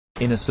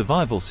In a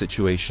survival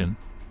situation,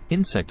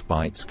 insect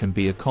bites can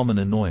be a common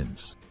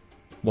annoyance.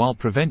 While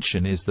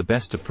prevention is the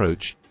best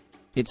approach,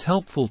 it's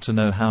helpful to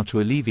know how to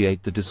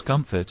alleviate the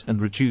discomfort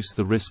and reduce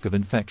the risk of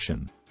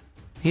infection.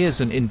 Here's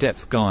an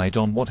in-depth guide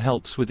on what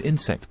helps with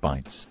insect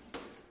bites.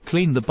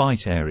 Clean the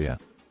bite area.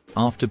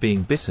 After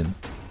being bitten,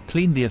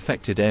 clean the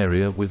affected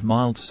area with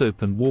mild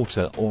soap and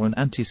water or an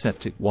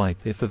antiseptic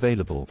wipe if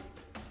available.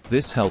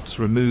 This helps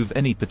remove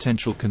any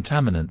potential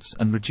contaminants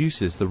and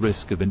reduces the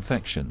risk of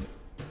infection.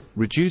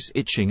 Reduce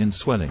itching and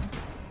swelling.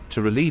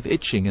 To relieve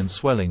itching and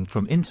swelling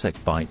from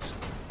insect bites,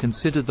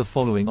 consider the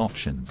following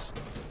options.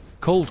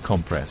 Cold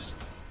compress.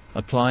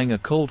 Applying a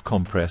cold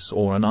compress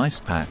or an ice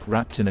pack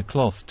wrapped in a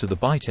cloth to the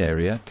bite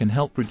area can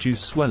help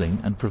reduce swelling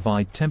and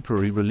provide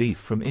temporary relief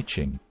from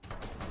itching.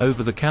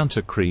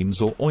 Over-the-counter creams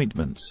or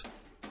ointments.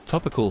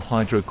 Topical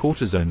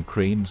hydrocortisone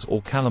creams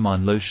or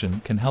calamine lotion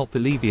can help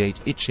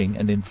alleviate itching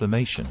and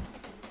inflammation.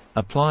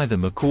 Apply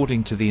them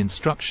according to the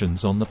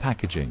instructions on the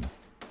packaging.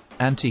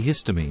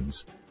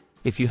 Antihistamines.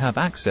 If you have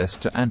access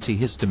to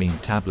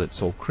antihistamine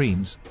tablets or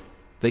creams,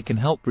 they can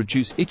help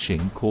reduce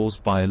itching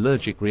caused by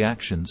allergic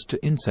reactions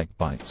to insect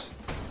bites.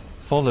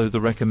 Follow the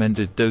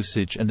recommended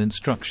dosage and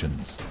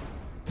instructions.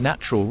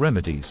 Natural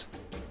remedies.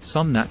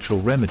 Some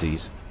natural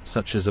remedies,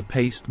 such as a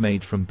paste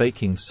made from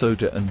baking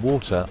soda and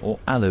water or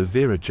aloe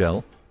vera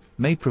gel,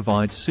 may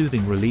provide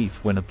soothing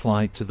relief when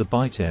applied to the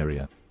bite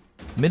area.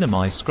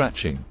 Minimize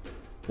scratching.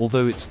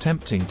 Although it's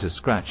tempting to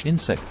scratch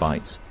insect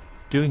bites,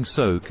 doing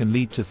so can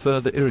lead to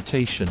further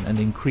irritation and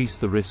increase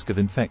the risk of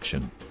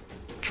infection.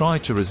 Try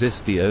to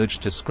resist the urge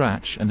to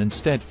scratch and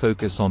instead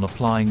focus on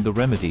applying the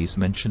remedies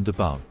mentioned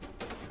above.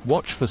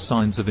 Watch for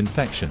signs of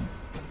infection.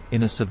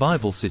 In a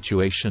survival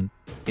situation,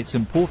 it's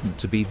important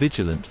to be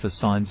vigilant for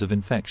signs of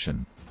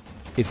infection.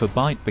 If a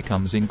bite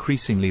becomes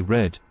increasingly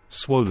red,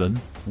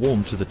 swollen,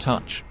 warm to the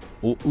touch,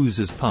 or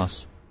oozes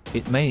pus,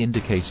 it may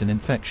indicate an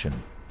infection.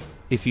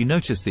 If you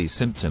notice these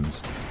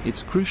symptoms,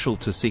 it's crucial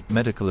to seek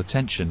medical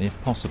attention if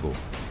possible.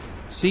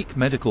 Seek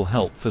medical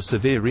help for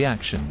severe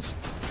reactions.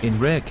 In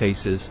rare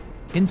cases,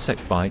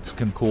 insect bites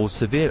can cause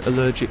severe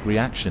allergic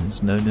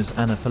reactions known as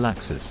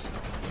anaphylaxis.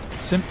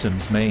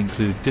 Symptoms may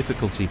include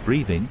difficulty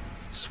breathing,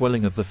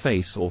 swelling of the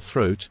face or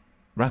throat,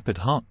 rapid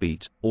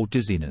heartbeat, or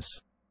dizziness.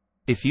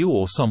 If you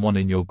or someone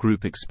in your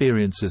group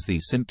experiences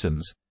these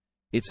symptoms,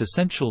 it's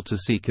essential to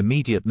seek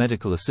immediate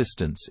medical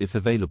assistance if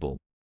available.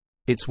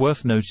 It's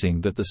worth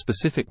noting that the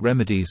specific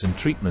remedies and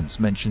treatments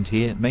mentioned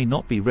here may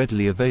not be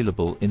readily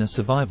available in a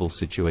survival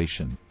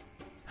situation.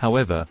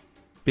 However,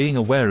 being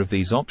aware of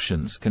these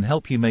options can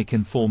help you make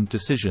informed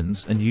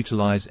decisions and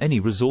utilize any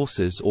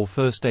resources or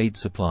first aid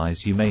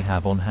supplies you may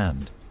have on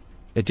hand.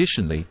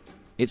 Additionally,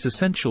 it's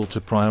essential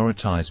to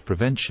prioritize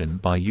prevention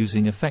by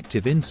using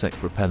effective insect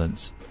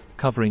repellents,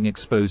 covering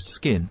exposed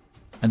skin,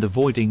 and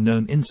avoiding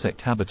known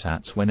insect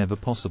habitats whenever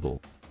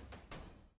possible.